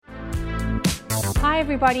Hi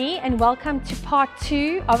everybody, and welcome to part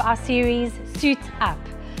 2 of our series, Suit Up.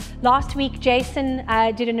 Last week, Jason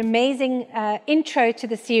did an amazing intro to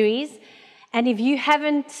the series, and if you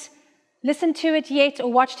haven't listened to it yet or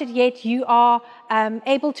watched it yet, you are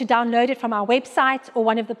able to download it from our website or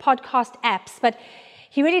one of the podcast apps. But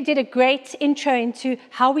he really did a great intro into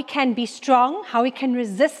how we can be strong, how we can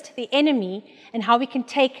resist the enemy, and how we can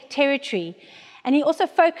take territory. And he also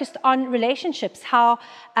focused on relationships, how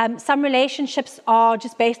some relationships are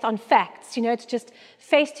just based on facts. You know, it's just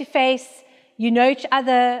face-to-face, you know each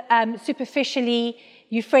other superficially,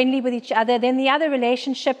 you're friendly with each other. Then the other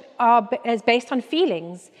relationship is based on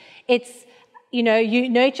feelings. It's, you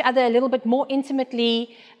know each other a little bit more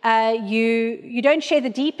intimately. You don't share the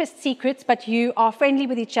deepest secrets, but you are friendly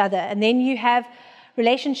with each other. And then you have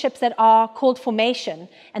relationships that are called formation.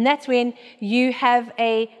 And that's when you have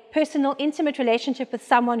a personal, intimate relationship with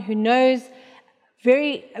someone who knows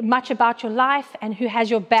very much about your life and who has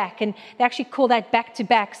your back. And they actually call that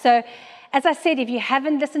back-to-back. So, as I said, if you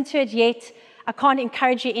haven't listened to it yet, I can't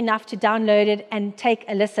encourage you enough to download it and take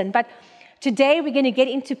a listen. But today we're going to get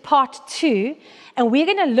into part 2, and we're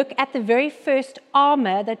going to look at the very first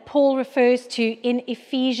armor that Paul refers to in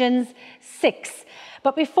Ephesians 6.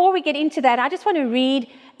 But before we get into that, I just want to read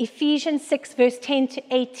Ephesians 6, verse 10 to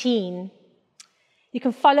 18. You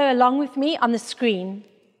can follow along with me on the screen.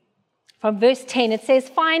 From verse 10, it says,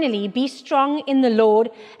 "Finally, be strong in the Lord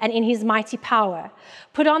and in his mighty power.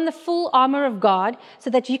 Put on the full armor of God so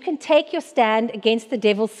that you can take your stand against the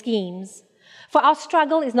devil's schemes. For our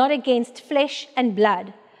struggle is not against flesh and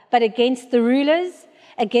blood, but against the rulers,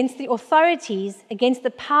 against the authorities, against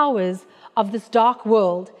the powers of this dark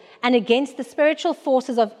world, and against the spiritual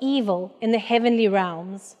forces of evil in the heavenly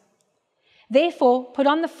realms. Therefore, put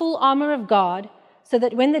on the full armor of God, so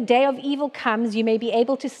that when the day of evil comes, you may be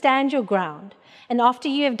able to stand your ground, and after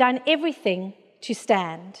you have done everything, to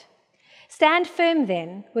stand. Stand firm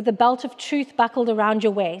then, with the belt of truth buckled around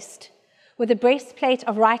your waist, with the breastplate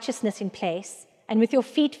of righteousness in place, and with your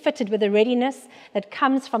feet fitted with the readiness that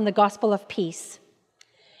comes from the gospel of peace.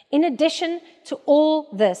 In addition to all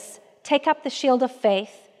this, take up the shield of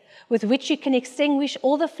faith, with which you can extinguish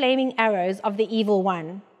all the flaming arrows of the evil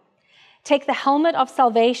one. Take the helmet of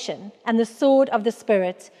salvation and the sword of the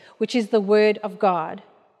Spirit, which is the word of God.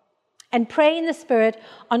 And pray in the Spirit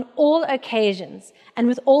on all occasions and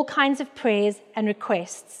with all kinds of prayers and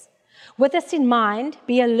requests. With this in mind,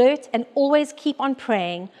 be alert and always keep on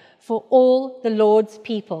praying for all the Lord's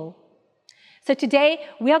people." So today,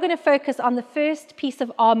 we are going to focus on the first piece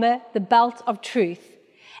of armor, the belt of truth.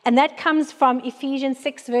 And that comes from Ephesians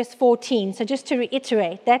 6, verse 14. So just to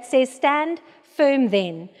reiterate, that says, "Stand firm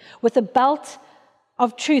then, with a belt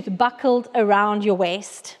of truth buckled around your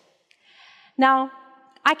waist." Now,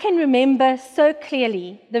 I can remember so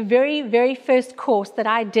clearly the very, very first course that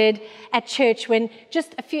I did at church when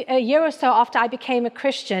just a year or so after I became a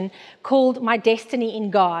Christian, called My Destiny in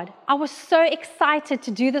God. I was so excited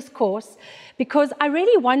to do this course because I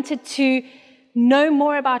really wanted to know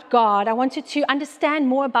more about God. I wanted to understand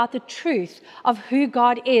more about the truth of who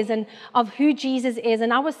God is and of who Jesus is.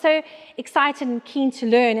 And I was so excited and keen to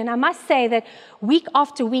learn. And I must say that week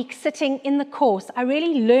after week, sitting in the course, I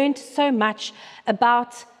really learned so much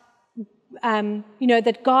about,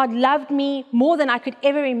 that God loved me more than I could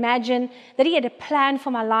ever imagine, that he had a plan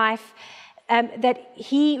for my life, that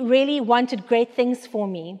he really wanted great things for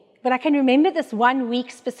me. But I can remember this one week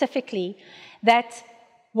specifically that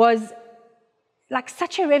was like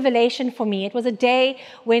such a revelation for me. It was a day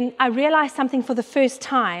when I realized something for the first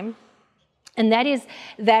time, and that is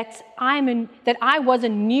that I was a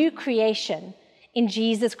new creation in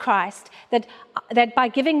Jesus Christ, that by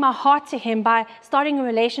giving my heart to him, by starting a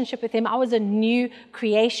relationship with him, I was a new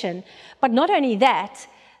creation. But not only that,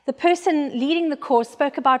 the person leading the course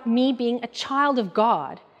spoke about me being a child of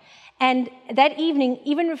God. And that evening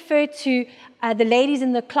even referred to the ladies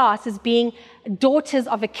in the class as being daughters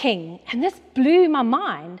of a king. And this blew my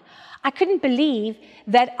mind. I couldn't believe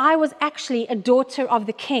that I was actually a daughter of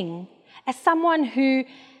the king. As someone who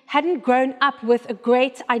hadn't grown up with a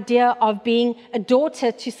great idea of being a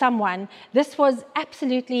daughter to someone, this was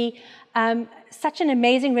absolutely such an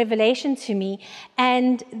amazing revelation to me.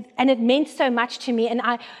 And it meant so much to me. And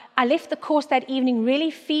I left the course that evening really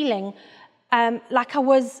feeling like I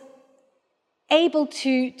was able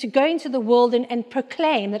to go into the world and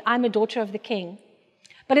proclaim that I'm a daughter of the king.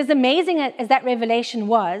 But as amazing as that revelation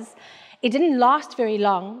was, it didn't last very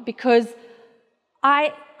long, because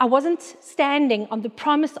I wasn't standing on the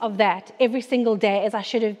promise of that every single day as I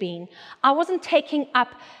should have been. I wasn't taking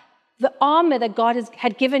up the armor that God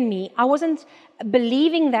had given me. I wasn't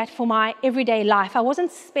believing that for my everyday life. I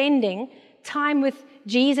wasn't spending time with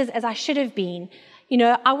Jesus as I should have been. You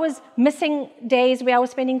know, I was missing days where I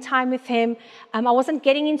was spending time with him. I wasn't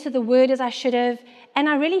getting into the word as I should have. And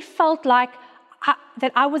I really felt like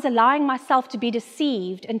that I was allowing myself to be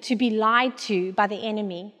deceived and to be lied to by the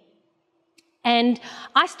enemy. And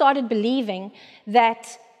I started believing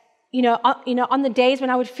that, on the days when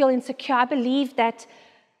I would feel insecure, I believed that,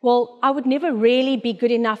 well, I would never really be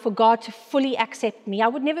good enough for God to fully accept me. I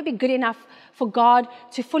would never be good enough for God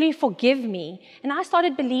to fully forgive me. And I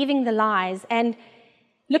started believing the lies. And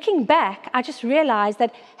looking back, I just realized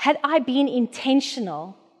that had I been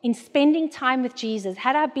intentional in spending time with Jesus,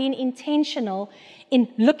 had I been intentional in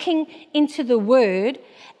looking into the Word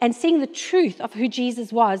and seeing the truth of who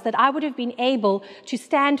Jesus was, that I would have been able to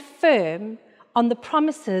stand firm on the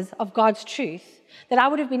promises of God's truth, that I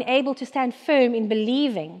would have been able to stand firm in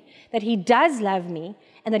believing that he does love me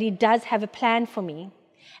and that he does have a plan for me.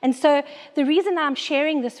 And so the reason I'm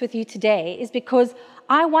sharing this with you today is because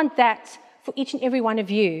I want that for each and every one of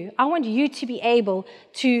you. I want you to be able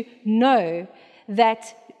to know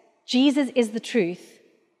that Jesus is the truth.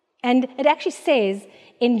 And it actually says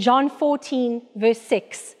in John 14, verse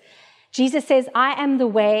 6, Jesus says, I am the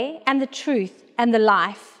way and the truth and the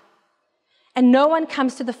life, and no one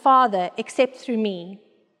comes to the Father except through me.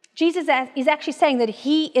 Jesus is actually saying that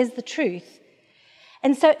he is the truth.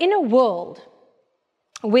 And so in a world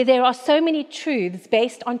where there are so many truths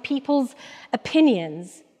based on people's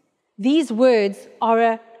opinions, these words are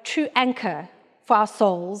a true anchor for our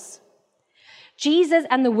souls. Jesus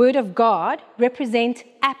and the Word of God represent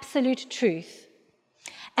absolute truth.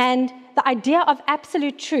 And the idea of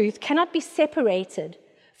absolute truth cannot be separated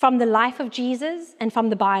from the life of Jesus and from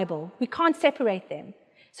the Bible. We can't separate them.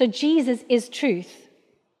 So Jesus is truth.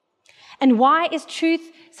 And why is truth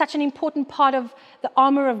such an important part of the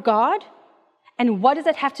armor of God? And what does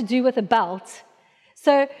it have to do with a belt?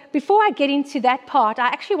 So before I get into that part, I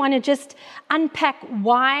actually want to just unpack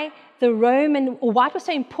why it was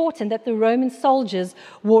so important that the Roman soldiers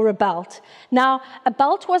wore a belt. Now, a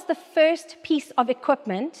belt was the first piece of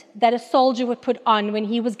equipment that a soldier would put on when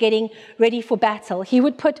he was getting ready for battle. He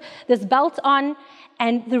would put this belt on,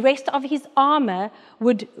 and the rest of his armor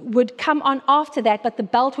would come on after that, but the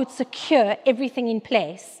belt would secure everything in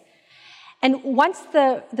place. And once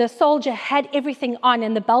the soldier had everything on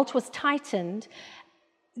and the belt was tightened,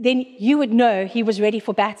 then you would know he was ready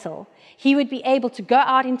for battle. He would be able to go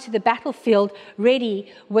out into the battlefield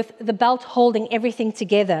ready with the belt holding everything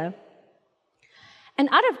together. And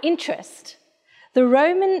out of interest, the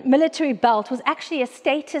Roman military belt was actually a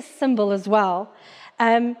status symbol as well.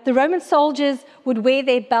 The Roman soldiers would wear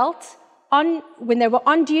their belt when they were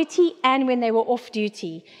on duty and when they were off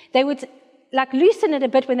duty. They would loosen it a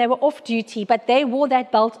bit when they were off duty, but they wore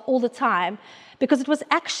that belt all the time, because it was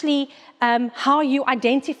actually how you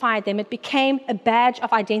identified them. It became a badge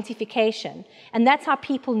of identification. And that's how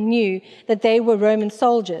people knew that they were Roman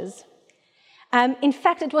soldiers. In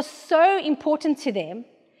fact, it was so important to them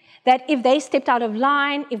that if they stepped out of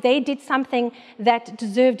line, if they did something that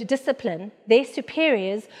deserved discipline, their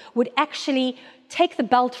superiors would actually take the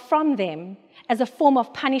belt from them as a form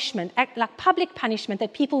of punishment, like public punishment,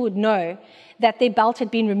 that people would know that their belt had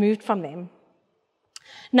been removed from them.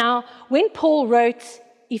 Now, when Paul wrote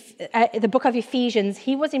the book of Ephesians,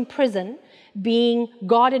 he was in prison being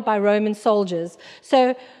guarded by Roman soldiers.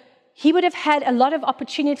 So he would have had a lot of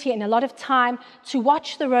opportunity and a lot of time to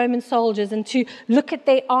watch the Roman soldiers and to look at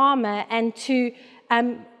their armor and to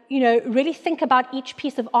really think about each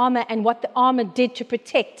piece of armor and what the armor did to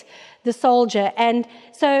protect the soldier. And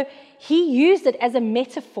so he used it as a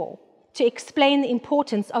metaphor to explain the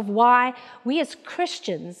importance of why we as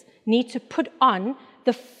Christians need to put on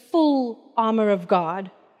the full armor of God.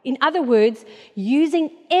 In other words, using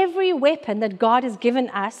every weapon that God has given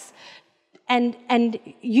us and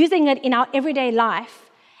using it in our everyday life,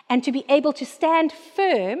 and to be able to stand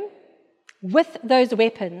firm with those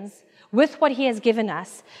weapons, with what he has given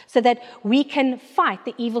us, so that we can fight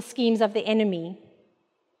the evil schemes of the enemy.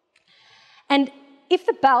 And if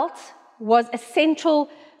the belt was a central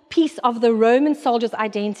piece of the Roman soldier's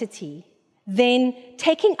identity, then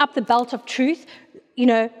taking up the belt of truth,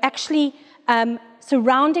 actually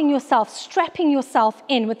surrounding yourself, strapping yourself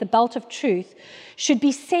in with the belt of truth should be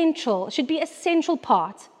a central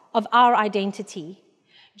part of our identity.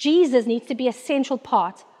 Jesus needs to be a central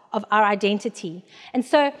part of our identity. And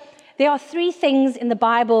so there are three things in the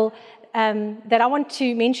Bible that I want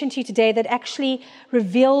to mention to you today that actually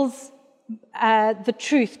reveals the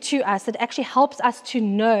truth to us, that actually helps us to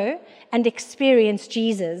know and experience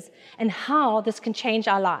Jesus and how this can change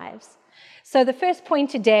our lives. So the first point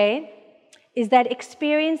today is that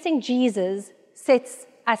experiencing Jesus sets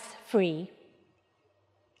us free.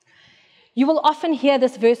 You will often hear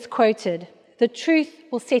this verse quoted, "The truth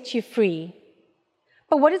will set you free."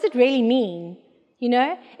 But what does it really mean? You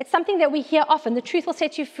know, it's something that we hear often, the truth will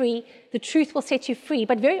set you free, the truth will set you free.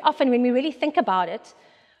 But very often when we really think about it,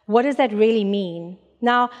 what does that really mean?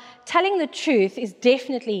 Now, telling the truth is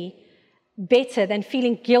definitely better than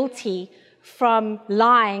feeling guilty from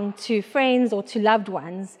lying to friends or to loved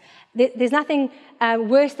ones. There's nothing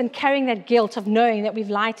worse than carrying that guilt of knowing that we've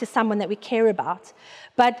lied to someone that we care about.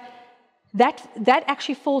 But that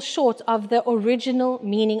actually falls short of the original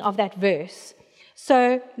meaning of that verse.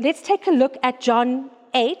 So let's take a look at John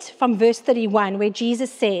 8 from verse 31, where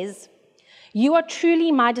Jesus says, "You are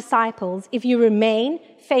truly my disciples if you remain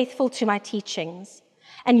faithful to my teachings,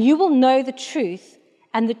 and you will know the truth,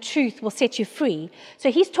 and the truth will set you free."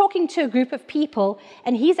 So he's talking to a group of people,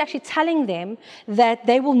 and he's actually telling them that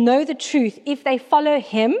they will know the truth if they follow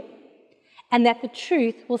him, and that the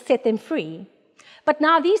truth will set them free. But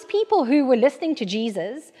now these people who were listening to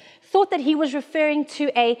Jesus thought that he was referring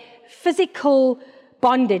to a physical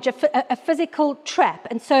bondage, a physical trap.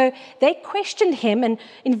 And so they questioned him, and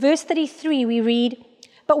in verse 33 we read,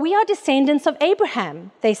 "But we are descendants of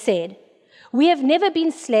Abraham," they said. "We have never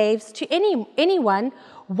been slaves to anyone.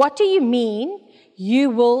 What do you mean you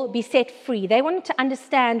will be set free?" They wanted to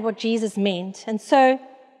understand what Jesus meant. And so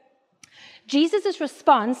Jesus'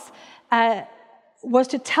 response was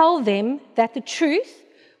to tell them that the truth,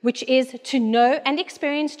 which is to know and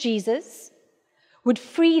experience Jesus, would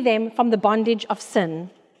free them from the bondage of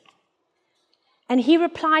sin. And he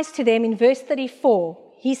replies to them in verse 34.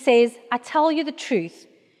 He says, "I tell you the truth,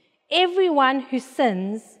 everyone who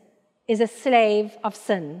sins is a slave of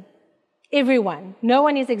sin." Everyone. No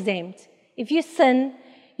one is exempt. If you sin,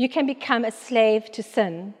 you can become a slave to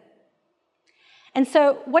sin. And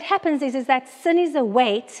so what happens is that sin is a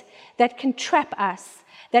weight that can trap us,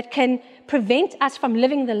 that can prevent us from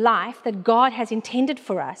living the life that God has intended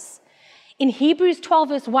for us. In Hebrews 12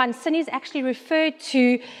 verse 1, sin is actually referred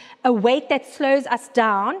to a weight that slows us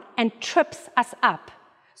down and trips us up.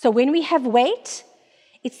 So when we have weight,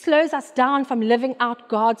 it slows us down from living out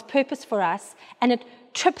God's purpose for us, and it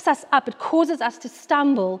trips us up. It causes us to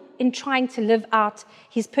stumble in trying to live out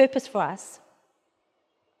his purpose for us.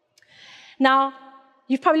 Now,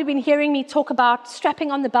 you've probably been hearing me talk about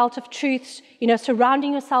strapping on the belt of truth,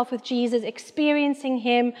 surrounding yourself with Jesus, experiencing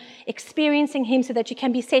him so that you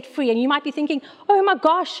can be set free. And you might be thinking, "Oh my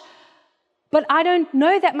gosh, but I don't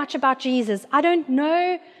know that much about Jesus. I don't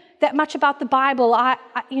know that much about the Bible. I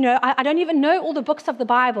don't even know all the books of the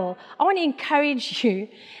Bible." I want to encourage you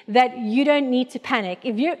that you don't need to panic.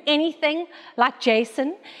 If you're anything like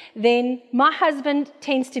Jason, then my husband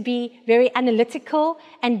tends to be very analytical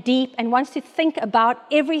and deep and wants to think about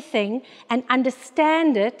everything and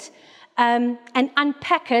understand it and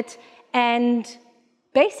unpack it, and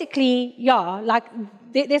basically,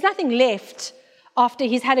 there's nothing left after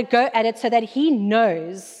he's had a go at it, so that he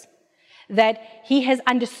knows that he has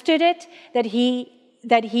understood it, that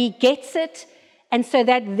he gets it, and so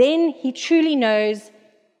that then he truly knows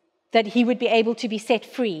that he would be able to be set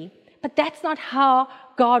free. But that's not how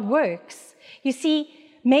God works. You see,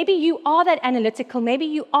 maybe you are that analytical, maybe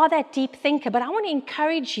you are that deep thinker, but I want to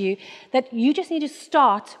encourage you that you just need to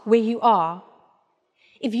start where you are.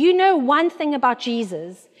 If you know one thing about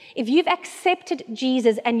Jesus, if you've accepted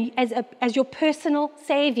Jesus and as your personal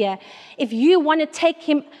Savior, if you want to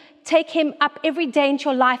take him up every day into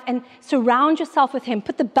your life and surround yourself with him,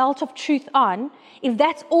 put the belt of truth on, if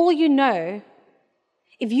that's all you know,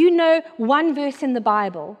 if you know one verse in the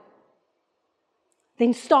Bible,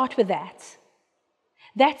 then start with that.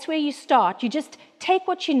 That's where you start. You just take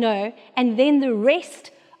what you know, and then the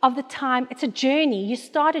rest of the time, it's a journey. You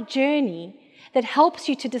start a journey that helps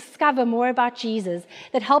you to discover more about Jesus,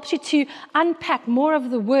 that helps you to unpack more of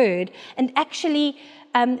the Word and actually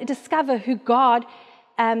discover who God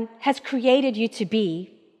has created you to be.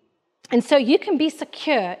 And so you can be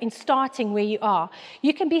secure in starting where you are.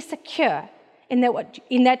 You can be secure in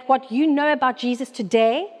that what you know about Jesus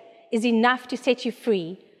today is enough to set you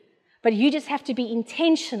free. But you just have to be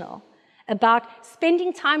intentional about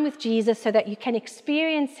spending time with Jesus so that you can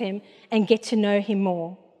experience him and get to know him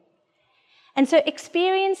more. And so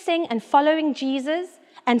experiencing and following Jesus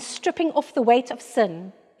and stripping off the weight of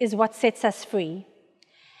sin is what sets us free.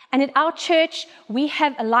 And at our church, we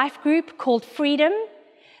have a life group called Freedom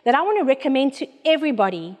that I want to recommend to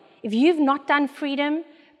everybody. If you've not done Freedom,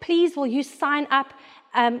 please will you sign up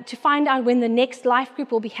to find out when the next life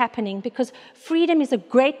group will be happening, because Freedom is a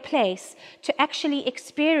great place to actually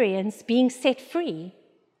experience being set free,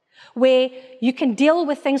 where you can deal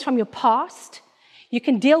with things from your past, you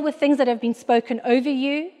can deal with things that have been spoken over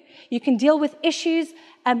you, you can deal with issues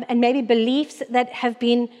and maybe beliefs that have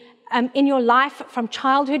been in your life from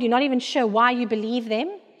childhood, you're not even sure why you believe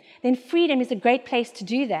them, then freedom is a great place to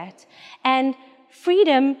do that. And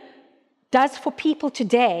freedom does for people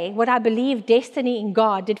today what I believe Destiny in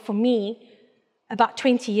God did for me about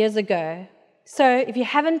 20 years ago. So if you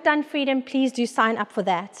haven't done freedom, please do sign up for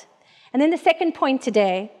that. And then the second point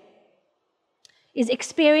today is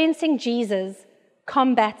experiencing Jesus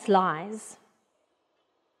combats lies.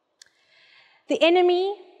 The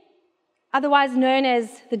enemy, otherwise known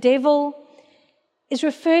as the devil, is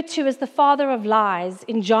referred to as the father of lies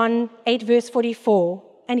in John 8, verse 44.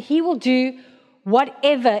 And he will do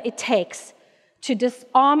whatever it takes to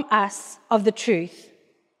disarm us of the truth.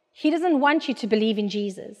 He doesn't want you to believe in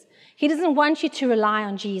Jesus. He doesn't want you to rely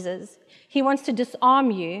on Jesus. He wants to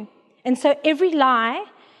disarm you. And so every lie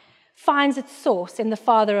finds its source in the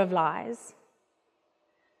father of lies.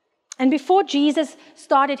 And before Jesus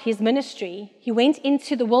started his ministry, he went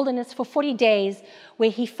into the wilderness for 40 days where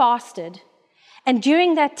he fasted. And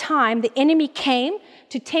during that time, the enemy came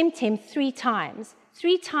to tempt him 3 times.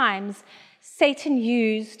 3 times, Satan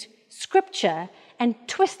used scripture and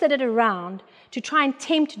twisted it around to try and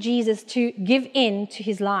tempt Jesus to give in to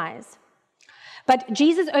his lies. But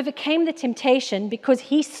Jesus overcame the temptation because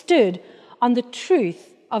he stood on the truth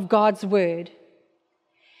of God's word.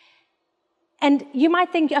 And you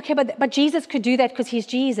might think, okay, but Jesus could do that because he's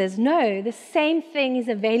Jesus. No, the same thing is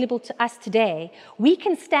available to us today. We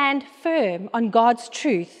can stand firm on God's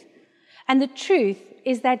truth. And the truth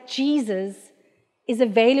is that Jesus is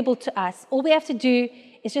available to us. All we have to do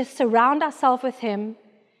is just surround ourselves with him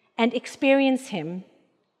and experience him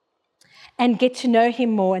and get to know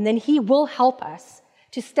him more. And then he will help us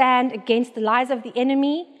to stand against the lies of the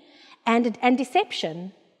enemy and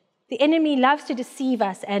deception. The enemy loves to deceive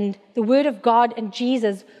us, and the word of God and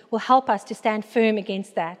Jesus will help us to stand firm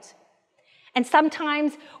against that. And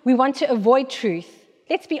sometimes we want to avoid truth.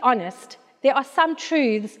 Let's be honest. There are some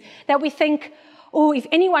truths that we think, oh, if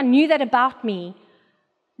anyone knew that about me,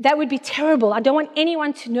 that would be terrible. I don't want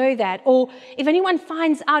anyone to know that. Or if anyone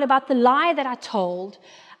finds out about the lie that I told,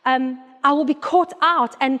 I will be caught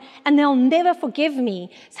out and they'll never forgive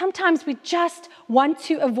me. Sometimes we just want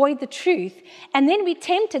to avoid the truth. And then we're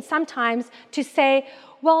tempted sometimes to say,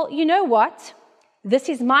 well, you know what? This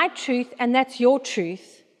is my truth and that's your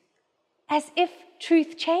truth. As if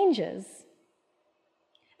truth changes.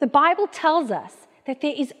 The Bible tells us that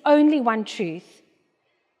there is only one truth.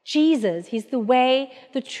 Jesus, he's the way,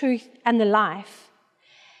 the truth, and the life.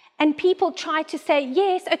 And people try to say,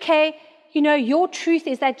 yes, okay, you know, your truth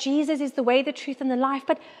is that Jesus is the way, the truth, and the life,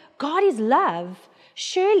 but God is love.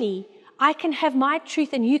 Surely I can have my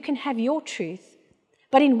truth and you can have your truth.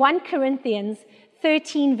 But in 1 Corinthians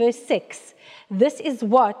 13, verse 6, this is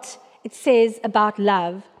what it says about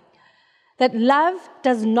love. That love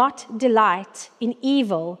does not delight in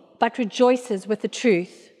evil, but rejoices with the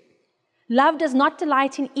truth. Love does not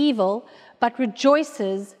delight in evil, but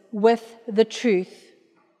rejoices with the truth.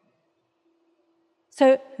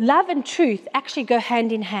 So love and truth actually go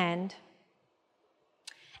hand in hand.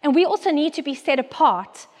 And we also need to be set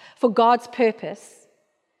apart for God's purpose.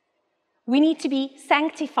 We need to be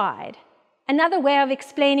sanctified. Another way of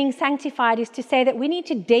explaining sanctified is to say that we need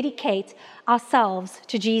to dedicate ourselves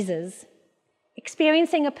to Jesus.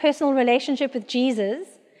 Experiencing a personal relationship with Jesus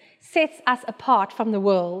sets us apart from the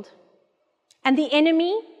world. And the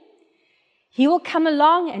enemy, he will come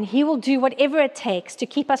along and he will do whatever it takes to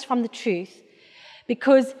keep us from the truth.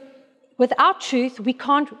 Because without truth, we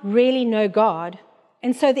can't really know God.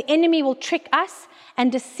 And so the enemy will trick us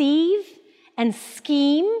and deceive and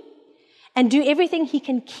scheme and do everything he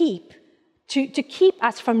can to keep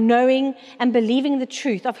us from knowing and believing the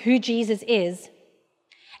truth of who Jesus is.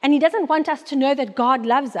 And he doesn't want us to know that God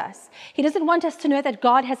loves us. He doesn't want us to know that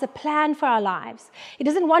God has a plan for our lives. He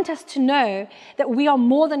doesn't want us to know that we are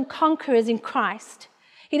more than conquerors in Christ.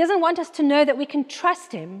 He doesn't want us to know that we can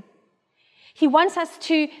trust him. He wants us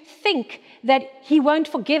to think that he won't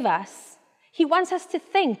forgive us. He wants us to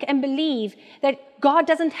think and believe that God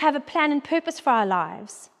doesn't have a plan and purpose for our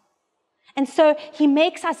lives. And so he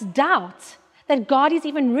makes us doubt that God is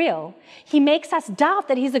even real. He makes us doubt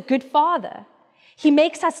that he's a good father. He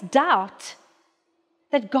makes us doubt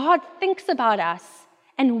that God thinks about us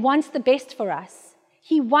and wants the best for us.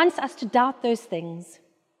 He wants us to doubt those things.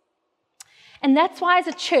 And that's why as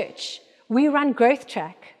a church, we run Growth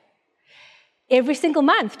Track every single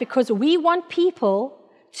month, because we want people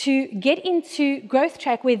to get into Growth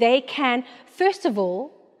Track where they can, first of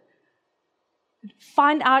all,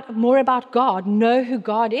 find out more about God, know who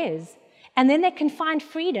God is, and then they can find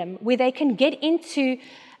freedom where they can get into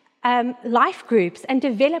life groups and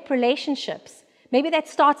develop relationships. Maybe that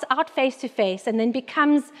starts out face-to-face and then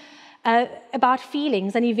becomes about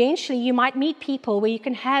feelings, and eventually you might meet people where you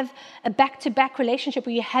can have a back-to-back relationship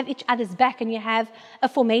where you have each other's back and you have a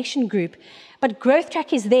formation group. But Growth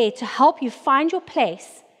Track is there to help you find your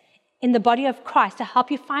place in the body of Christ, to help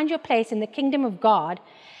you find your place in the kingdom of God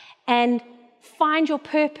and find your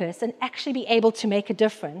purpose and actually be able to make a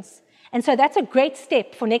difference. And so that's a great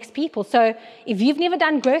step for next people. So if you've never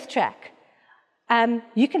done Growth Track,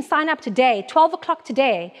 you can sign up today. 12 o'clock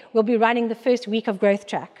today, we'll be running the first week of Growth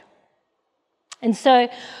Track. And so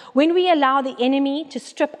when we allow the enemy to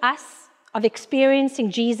strip us of experiencing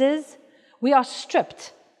Jesus, we are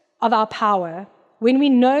stripped of our power. When we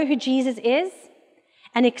know who Jesus is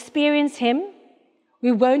and experience him,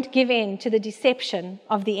 we won't give in to the deception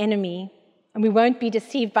of the enemy, and we won't be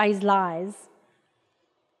deceived by his lies.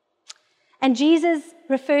 And Jesus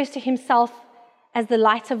refers to himself as the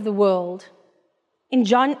light of the world. In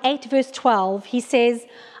John 8, verse 12, he says,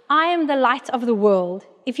 "I am the light of the world.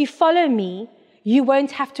 If you follow me, you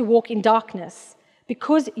won't have to walk in darkness,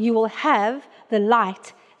 because you will have the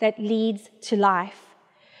light that leads to life."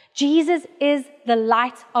 Jesus is the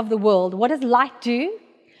light of the world. What does light do?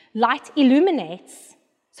 Light illuminates.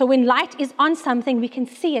 So when light is on something, we can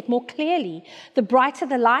see it more clearly. The brighter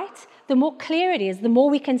the light, the more clear it is, the more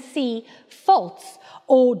we can see faults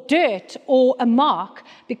or dirt or a mark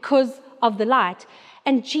because of the light.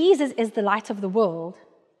 And Jesus is the light of the world.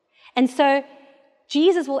 And so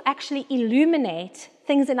Jesus will actually illuminate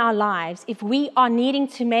things in our lives if we are needing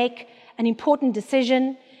to make an important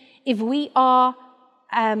decision, if we are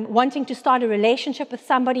wanting to start a relationship with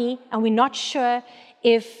somebody and we're not sure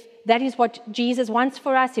if that is what Jesus wants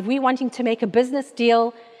for us, if we're wanting to make a business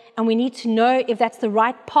deal and we need to know if that's the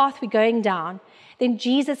right path we're going down, then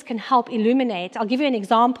Jesus can help illuminate. I'll give you an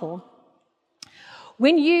example.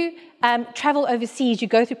 When you travel overseas, you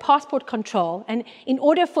go through passport control, and in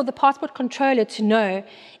order for the passport controller to know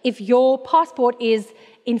if your passport is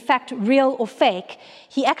in fact real or fake,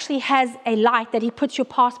 he actually has a light that he puts your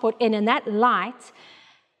passport in, and that light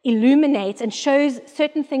illuminates and shows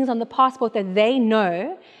certain things on the passport that they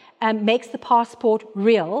know makes the passport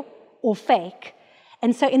real or fake.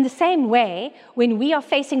 And so in the same way, when we are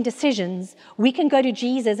facing decisions, we can go to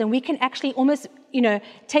Jesus and we can actually almost,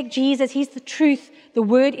 take Jesus. He's the truth. The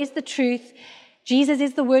Word is the truth. Jesus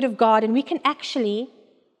is the Word of God. And we can actually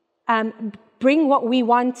bring what we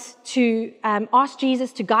want to ask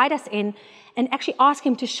Jesus to guide us in, and actually ask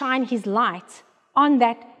him to shine his light on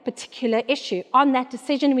that particular issue, on that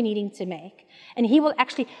decision we're needing to make. And he will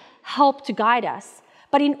actually help to guide us.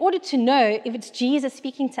 But in order to know if it's Jesus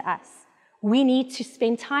speaking to us, we need to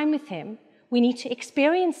spend time with him. We need to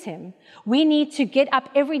experience him. We need to get up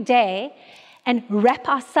every day and wrap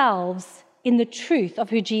ourselves in the truth of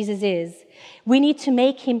who Jesus is. We need to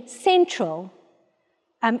make him central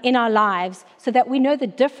in our lives so that we know the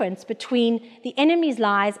difference between the enemy's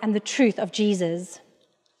lies and the truth of Jesus.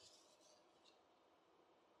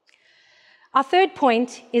 Our third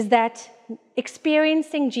point is that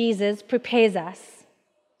experiencing Jesus prepares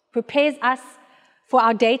us for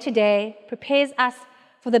our day-to-day, prepares us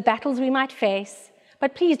for the battles we might face.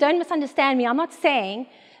 But please don't misunderstand me. I'm not saying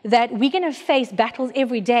that we're going to face battles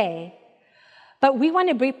every day, but we want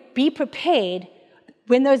to be prepared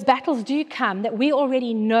when those battles do come, that we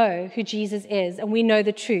already know who Jesus is and we know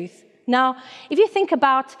the truth. Now, if you think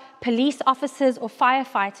about police officers or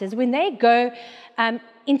firefighters, when they go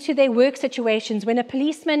into their work situations, when a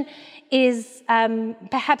policeman is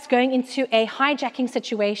perhaps going into a hijacking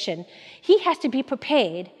situation, he has to be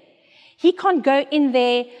prepared. He can't go in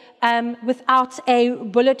there without a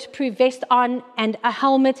bulletproof vest on and a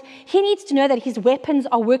helmet. He needs to know that his weapons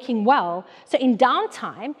are working well. So in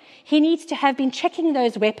downtime, he needs to have been checking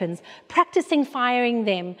those weapons, practicing firing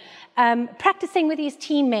them, practicing with his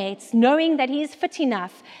teammates, knowing that he is fit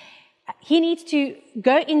enough. He needs to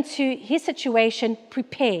go into his situation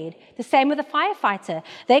prepared. The same with a firefighter.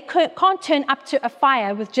 They can't turn up to a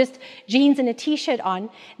fire with just jeans and a t-shirt on.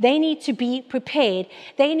 They need to be prepared.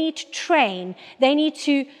 They need to train. They need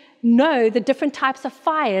to know the different types of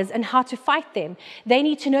fires and how to fight them. They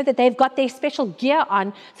need to know that they've got their special gear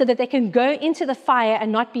on so that they can go into the fire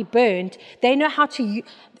and not be burned. They must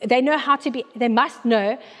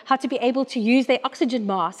know how to be able to use their oxygen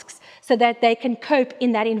masks so that they can cope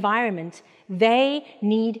in that environment. They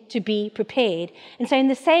need to be prepared. And so in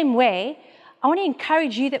the same way, I want to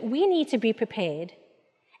encourage you that we need to be prepared.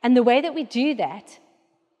 And the way that we do that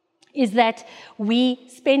is that we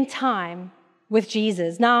spend time with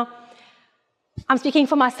Jesus. Now, I'm speaking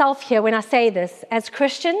for myself here when I say this. As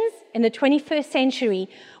Christians in the 21st century,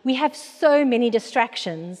 we have so many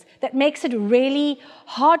distractions that makes it really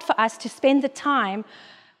hard for us to spend the time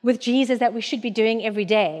with Jesus that we should be doing every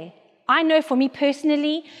day. I know for me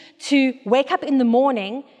personally, to wake up in the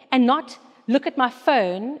morning and not look at my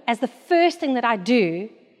phone as the first thing that I do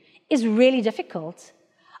is really difficult.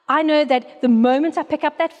 I know that the moment I pick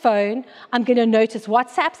up that phone, I'm going to notice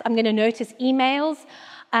WhatsApps, I'm going to notice emails.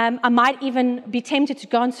 I might even be tempted to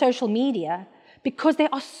go on social media because there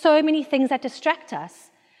are so many things that distract us.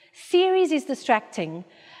 Series is distracting.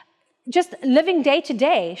 Just living day to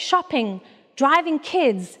day, shopping, driving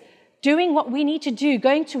kids, doing what we need to do,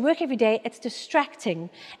 going to work every day, it's distracting.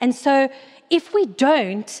 And so if we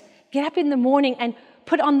don't get up in the morning and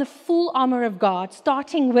put on the full armor of God,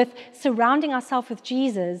 starting with surrounding ourselves with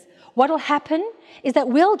Jesus, what will happen is that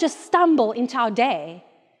we'll just stumble into our day.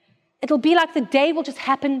 It'll be like the day will just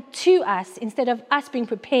happen to us instead of us being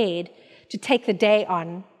prepared to take the day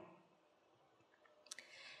on.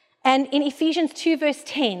 And in Ephesians 2 verse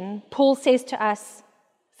 10, Paul says to us,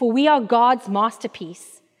 "For we are God's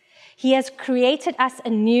masterpiece. He has created us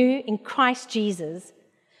anew in Christ Jesus,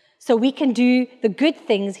 so we can do the good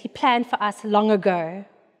things He planned for us long ago."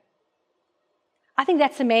 I think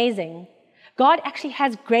that's amazing. God actually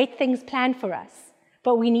has great things planned for us,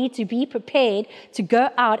 but we need to be prepared to go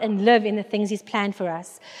out and live in the things He's planned for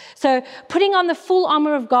us. So putting on the full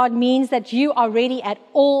armor of God means that you are ready at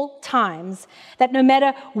all times, that no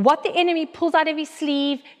matter what the enemy pulls out of his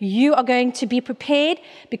sleeve, you are going to be prepared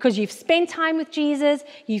because you've spent time with Jesus,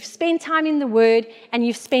 you've spent time in the Word, and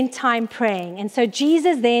you've spent time praying. And so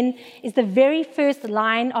Jesus then is the very first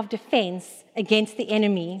line of defense against the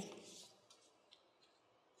enemy.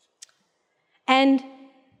 And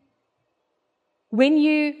when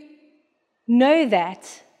you know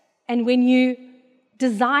that, and when you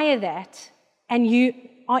desire that, and you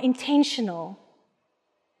are intentional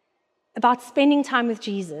about spending time with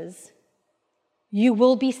Jesus, you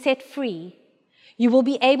will be set free. You will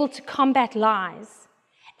be able to combat lies,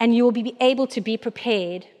 and you will be able to be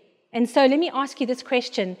prepared. And so let me ask you this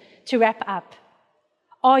question to wrap up.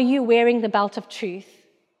 Are you wearing the belt of truth?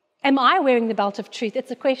 Am I wearing the belt of truth?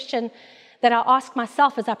 It's a question that I ask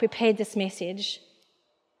myself as I prepared this message.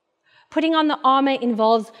 Putting on the armor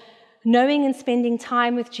involves knowing and spending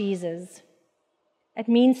time with Jesus. It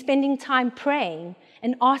means spending time praying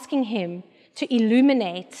and asking Him to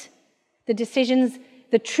illuminate the decisions,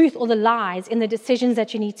 the truth or the lies in the decisions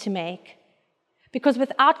that you need to make. Because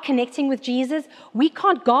without connecting with Jesus, we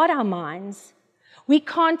can't guard our minds. We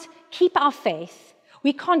can't keep our faith.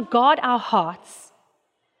 We can't guard our hearts.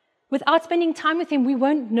 Without spending time with Him, we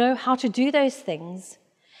won't know how to do those things.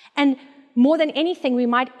 And more than anything, we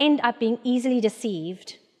might end up being easily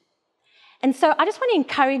deceived. And so I just want to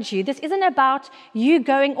encourage you, this isn't about you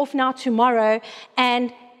going off now tomorrow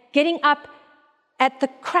and getting up at the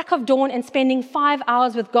crack of dawn and spending 5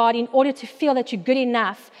 hours with God in order to feel that you're good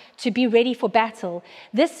enough to be ready for battle.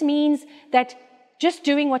 This means that just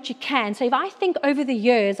doing what you can. So if I think over the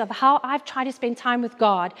years of how I've tried to spend time with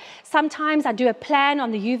God, sometimes I do a plan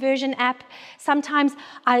on the YouVersion app. Sometimes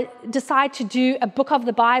I decide to do a book of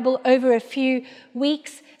the Bible over a few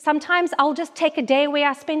weeks. Sometimes I'll just take a day where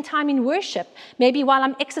I spend time in worship. Maybe while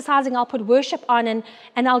I'm exercising, I'll put worship on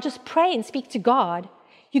and I'll just pray and speak to God.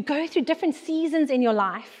 You go through different seasons in your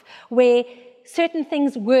life where certain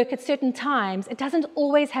things work at certain times. It doesn't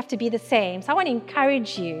always have to be the same. So I want to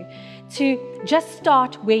encourage you to just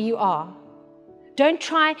start where you are. Don't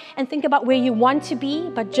try and think about where you want to be,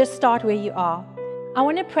 but just start where you are. I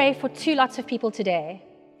want to pray for two lots of people today.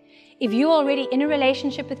 If you're already in a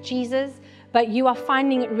relationship with Jesus, but you are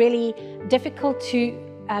finding it really difficult to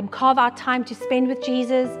carve out time to spend with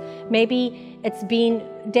Jesus, maybe it's been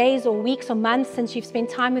days or weeks or months since you've spent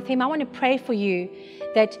time with Him, I want to pray for you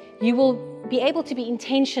that you will be able to be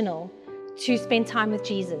intentional to spend time with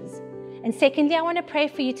Jesus. And secondly, I want to pray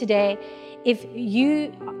for you today, if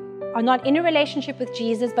you are not in a relationship with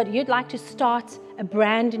Jesus, but you'd like to start a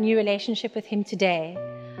brand new relationship with Him today,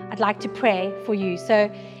 I'd like to pray for you.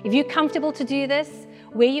 So if you're comfortable to do this,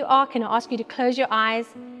 where you are, can I ask you to close your eyes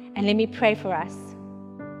and let me pray for us.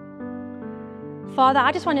 Father,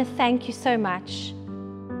 I just want to thank you so much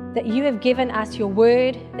that you have given us your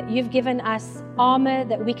word, that you've given us armor,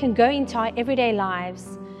 that we can go into our everyday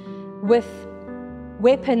lives with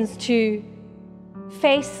weapons to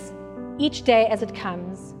face each day as it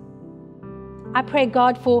comes. I pray,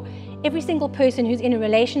 God, for every single person who's in a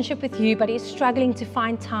relationship with you but is struggling to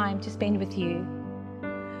find time to spend with you.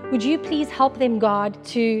 Would you please help them, God,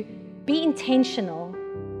 to be intentional,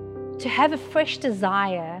 to have a fresh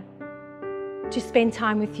desire to spend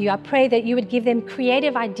time with you. I pray that you would give them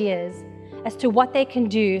creative ideas as to what they can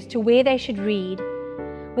do, as to where they should read,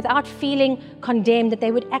 without feeling condemned, that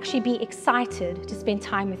they would actually be excited to spend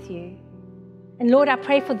time with you. And Lord, I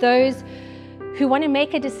pray for those who want to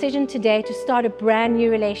make a decision today to start a brand new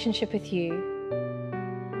relationship with you.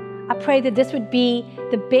 I pray that this would be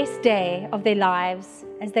the best day of their lives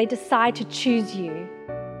as they decide to choose you.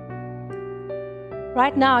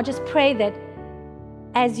 Right now, I just pray that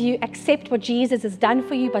as you accept what Jesus has done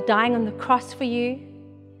for you by dying on the cross for you,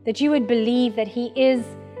 that you would believe that He is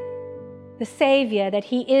the Savior, that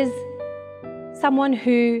He is someone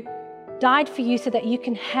who died for you so that you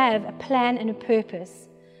can have a plan and a purpose,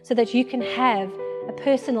 so that you can have a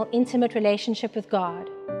personal, intimate relationship with God.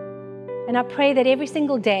 And I pray that every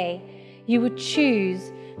single day you would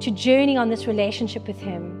choose to journey on this relationship with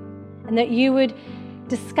Him, and that you would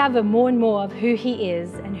discover more and more of who He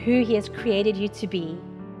is and who He has created you to be.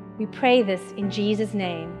 We pray this in Jesus'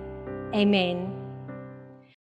 name. Amen.